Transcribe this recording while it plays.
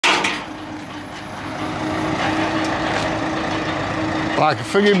Like a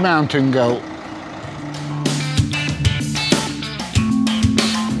friggin' mountain goat.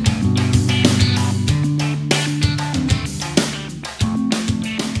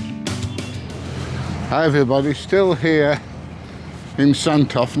 Hi everybody, still here in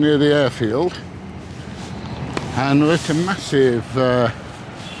Santoff near the airfield, and we're at a massive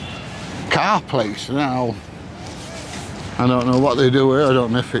car place now. I don't know what they do here. I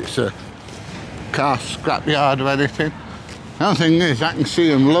don't know if it's a car scrapyard or anything. The only thing is I can see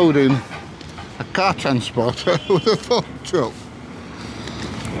them loading a car transporter with a fork truck.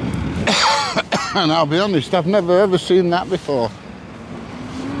 And I'll be honest, I've never ever seen that before.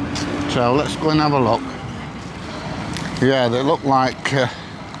 So let's go and have a look. Yeah, they look like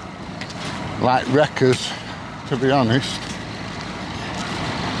wreckers, to be honest.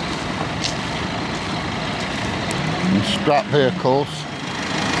 And scrap vehicles.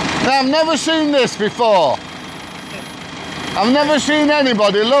 Now, I've never seen this before. I've never seen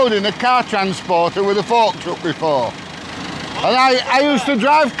anybody loading a car transporter with a fork truck before. And I used to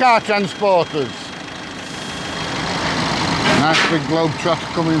drive car transporters. Nice big globe trotter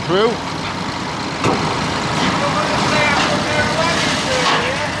coming through.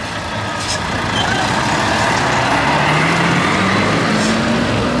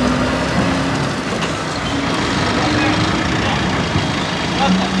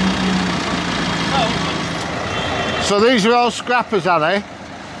 So these are all scrappers, are they?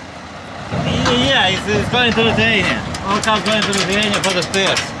 Yeah, it's going to Lithuania. All cars going to Lithuania for the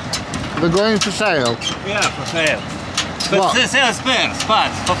spares. They're going for sale? Yeah, for sale. But they sell spares,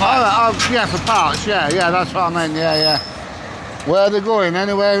 parts, for parts. Oh, yeah, for parts, yeah, that's what I meant, yeah. Where are they going?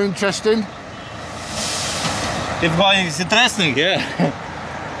 Anywhere interesting? If going is interesting, yeah.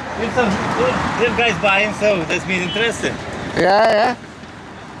 If guys buying, so that means interesting. Yeah.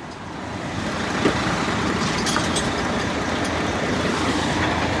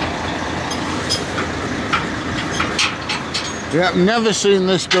 Yeah, I've never seen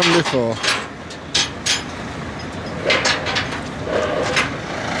this done before.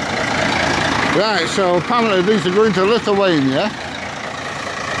 Right, so apparently these are going to Lithuania.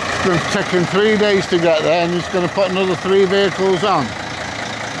 It's going to take him 3 days to get there, and he's going to put another 3 vehicles on.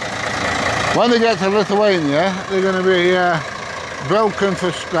 When they get to Lithuania, they're going to be broken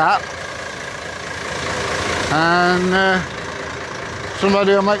for scrap, and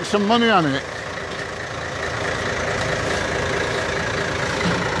somebody will make some money on it.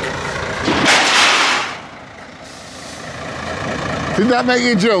 Did that make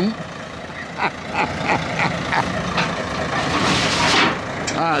you jump?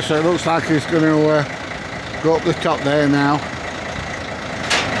 Alright, so it looks like he's going to go up the top there now.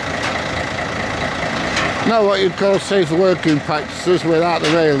 Now what you'd call safe working practices without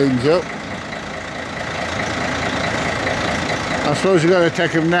the railings up. I suppose you've got to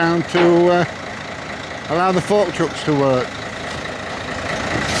take them down to allow the fork trucks to work.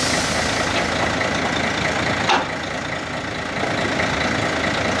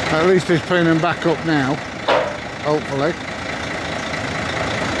 At least he's putting them back up now, hopefully.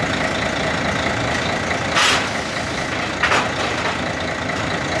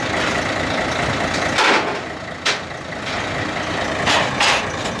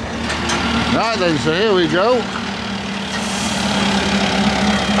 Right then, so here we go.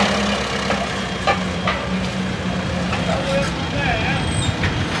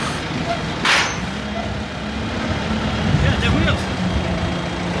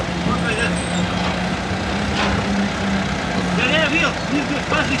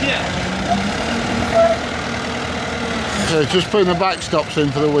 So just putting the back stops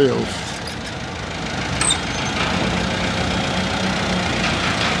in for the wheels.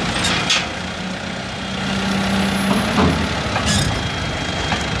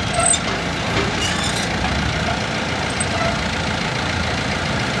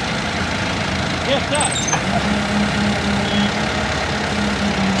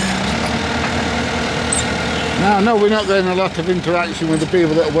 Now, I know we're not getting a lot of interaction with the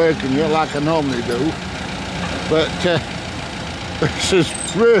people that are working here like I normally do, but this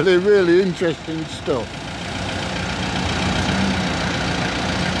is really, really interesting stuff.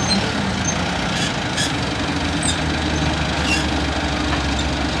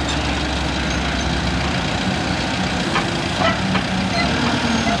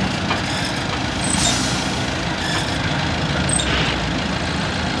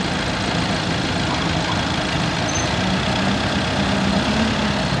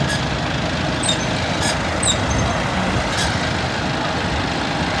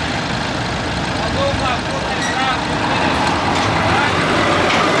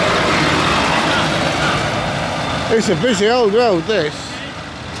 It's a busy old road, this.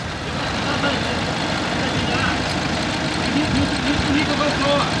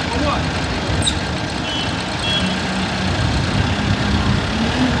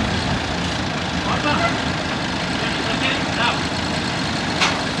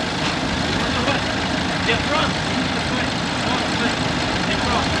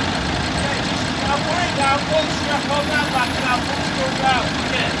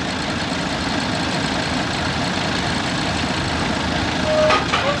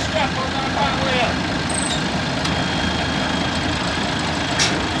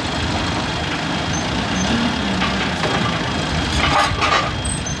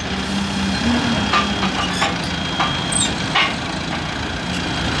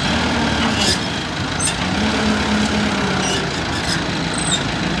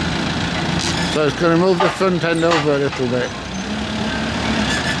 So it's going to move the front end over a little bit.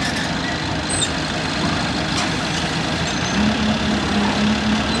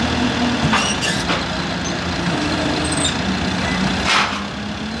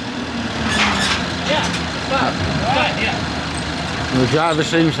 The driver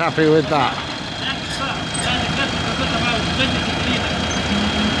seems happy with that.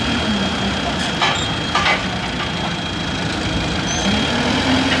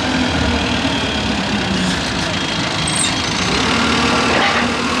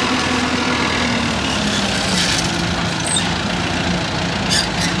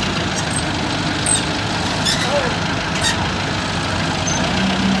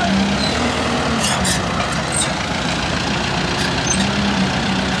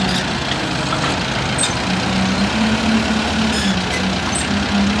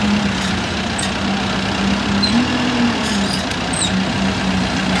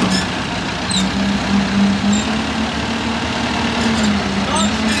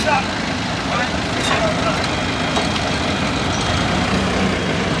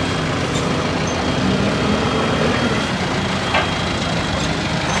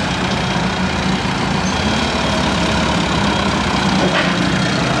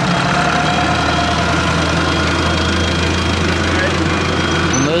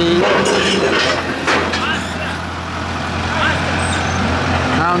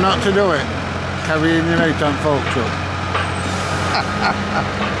 How not to do it? Carrying your mate on folk truck.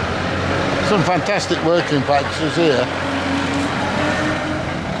 Some fantastic working practices here.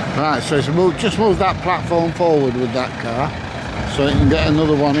 Right, so just move that platform forward with that car so you can get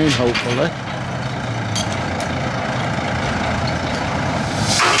another one in, hopefully.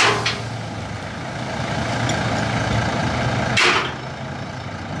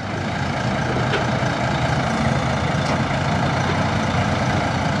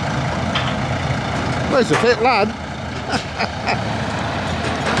 Where's the fit, lad?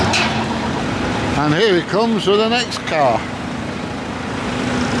 And here he comes with the next car.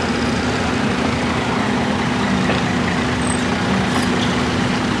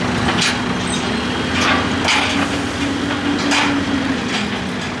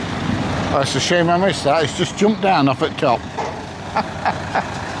 Oh, it's a shame I missed that. It's just jumped down off at top.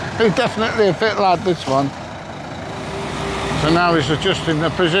 He's definitely a fit lad, this one. So now he's adjusting the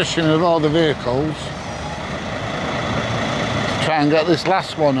position of all the vehicles to try and get this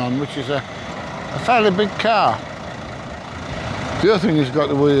last one on, which is a fairly big car. The other thing he's got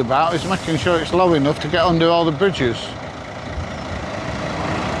to worry about is making sure it's low enough to get under all the bridges.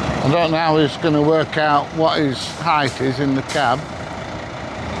 I don't know how he's going to work out what his height is in the cab,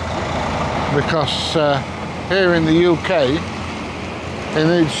 because here in the UK he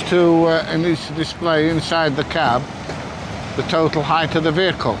needs to display inside the cab the total height of the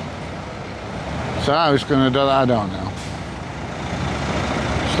vehicle. So how he's going to do that, I don't know.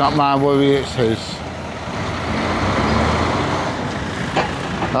 It's not my worry, it's his.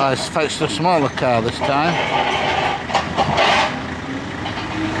 Oh, he's fetched a smaller car this time.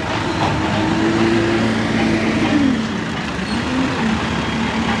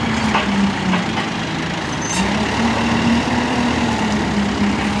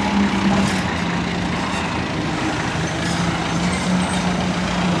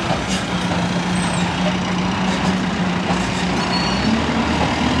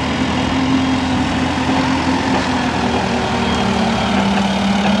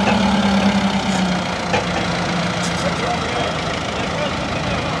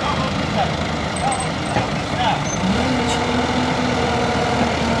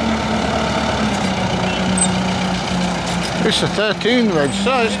 It's a 13 reg,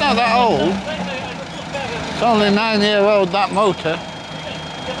 so it's not that old. It's only 9-year-old, that motor.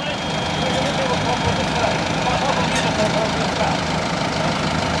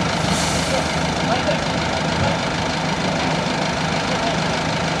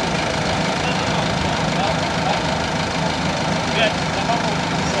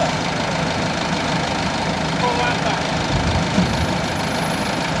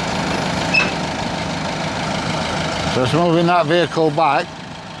 So it's moving that vehicle back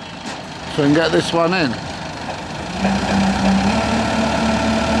so we can get this one in.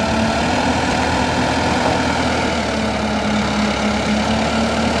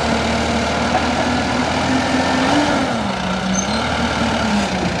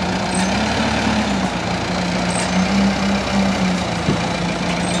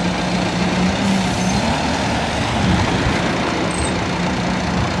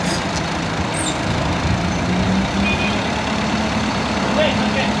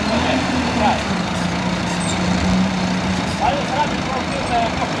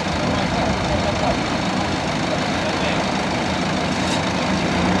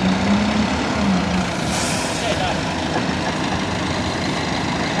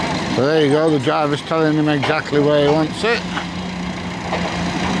 So there you go, the driver's telling him exactly where he wants it.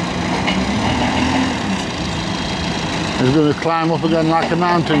 He's going to climb up again like a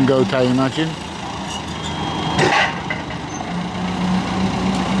mountain goat, I imagine.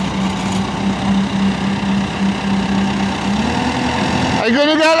 Are you going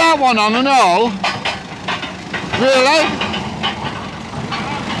to get that one on and all? Really?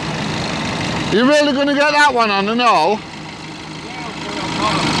 You're really going to get that one on and all?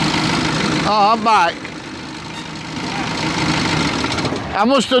 Oh, I'm back. I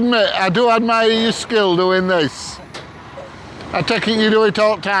must admit, I do admire your skill doing this. I take it you do it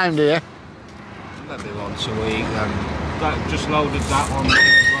all the time, do you? Maybe once a week, and that just loaded that one there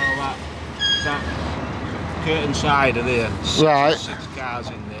as well, that curtain side of there. Right. 6 cars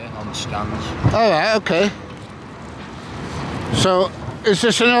in there on stands. Alright, okay. So, is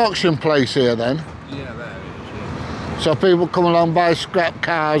this an auction place here then? Yeah, there it is, yeah. So people come along, buy scrap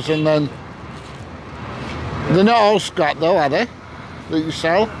cars and then... They're not all scrap though, are they? That you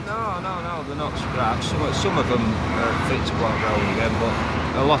sell? No, they're not scraps. Some of them fit to what rolling again, but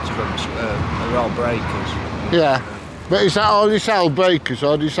a lot of them are all breakers. Yeah. But is that all you sell, breakers,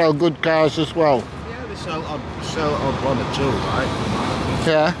 or do you sell good cars as well? Yeah, they sell on 1 or 2, right?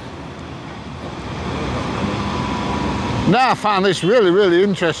 Yeah. No, I found this really, really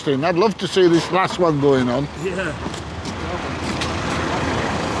interesting. I'd love to see this last one going on. Yeah.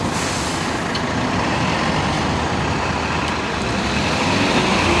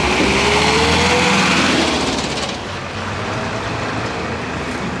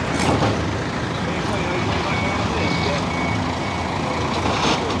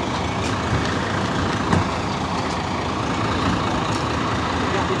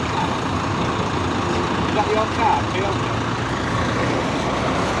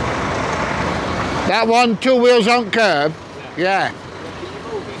 That one, 2 wheels on curb? Yeah.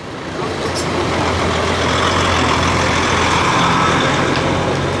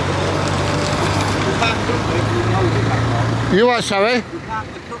 You what, sorry?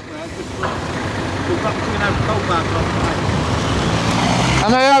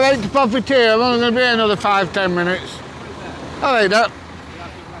 Am I alright to profiteer? I'm only going to be here another 5-10 minutes. Alright, up.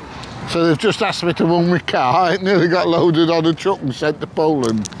 So they've just asked me to move my car. It nearly got loaded on a truck and sent to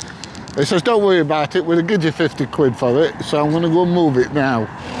Poland. He says, don't worry about it, we'll give you 50 quid for it, so I'm going to go and move it now.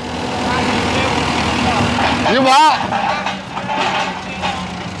 You what?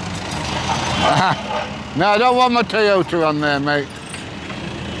 No, I don't want my Toyota on there, mate.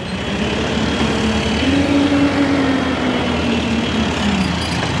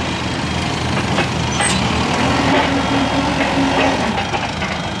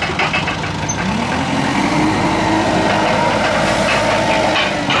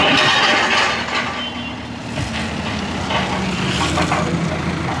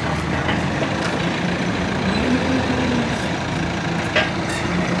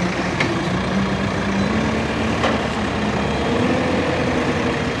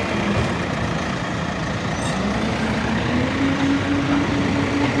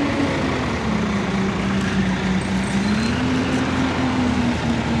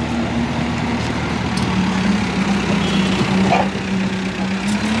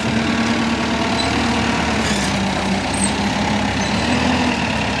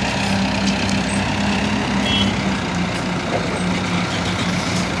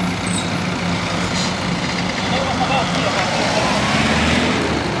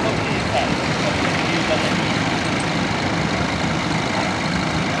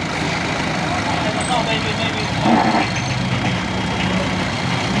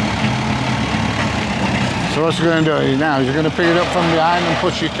 So what's he going to do now? Is he going to pick it up from behind and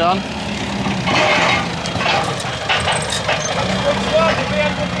push it on?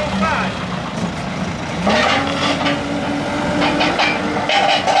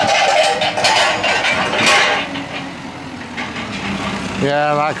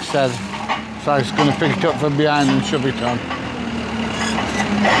 Yeah, like I said, so he's going to pick it up from behind and shove it on.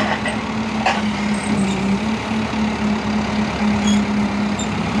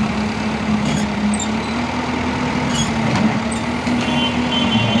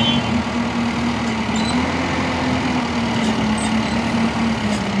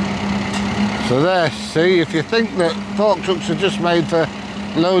 So there, see, if you think that fork trucks are just made for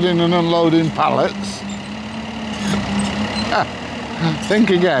loading and unloading pallets,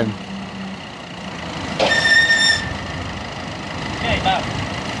 think again.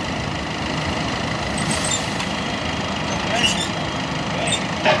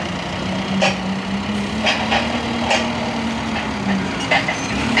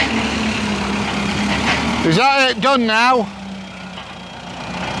 Is that it done now?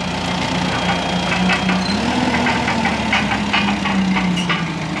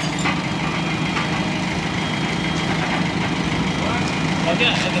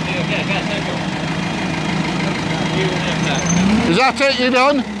 Okay, thank you. Is that it, you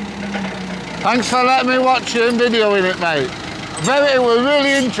done? Thanks for letting me watch you and videoing it, mate. It was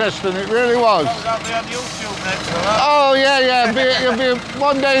really interesting, it really was. That'll be on YouTube next, will that? Oh, yeah, it'll be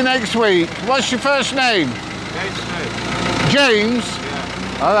one day next week. What's your first name? James?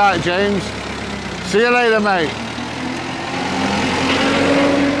 Yeah. All right, James. See you later, mate.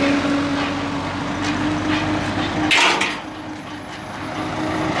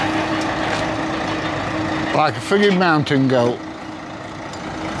 Like a friggin' mountain goat.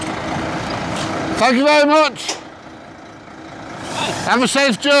 Thank you very much. Have a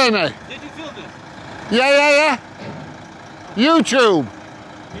safe journey. Did you film this? Yeah. YouTube.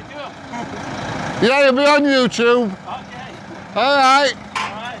 Yeah, you'll be on YouTube. Okay. All right.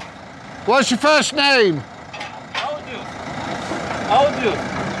 Alright. What's your first name?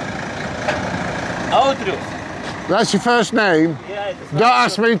 Outros. That's your first name? Yeah, it's Don't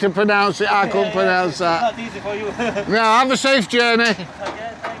ask me to pronounce it, I couldn't pronounce that. It's not easy for you. Now, have a safe journey. Okay,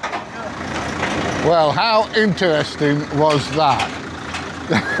 thank you. Well, how interesting was that?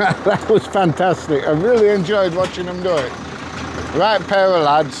 That was fantastic. I really enjoyed watching them do it. Right pair of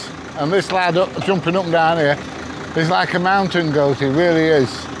lads, and this lad jumping up and down here is like a mountain goat, he really is.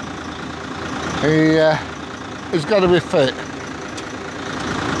 He's got to be fit.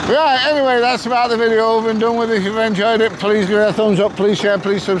 Right, anyway, that's about the video over and done with. If you've enjoyed it, please give it a thumbs up, please share,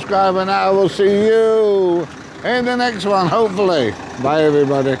 please subscribe, and I will see you in the next one, hopefully. Bye,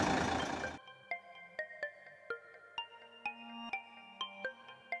 everybody.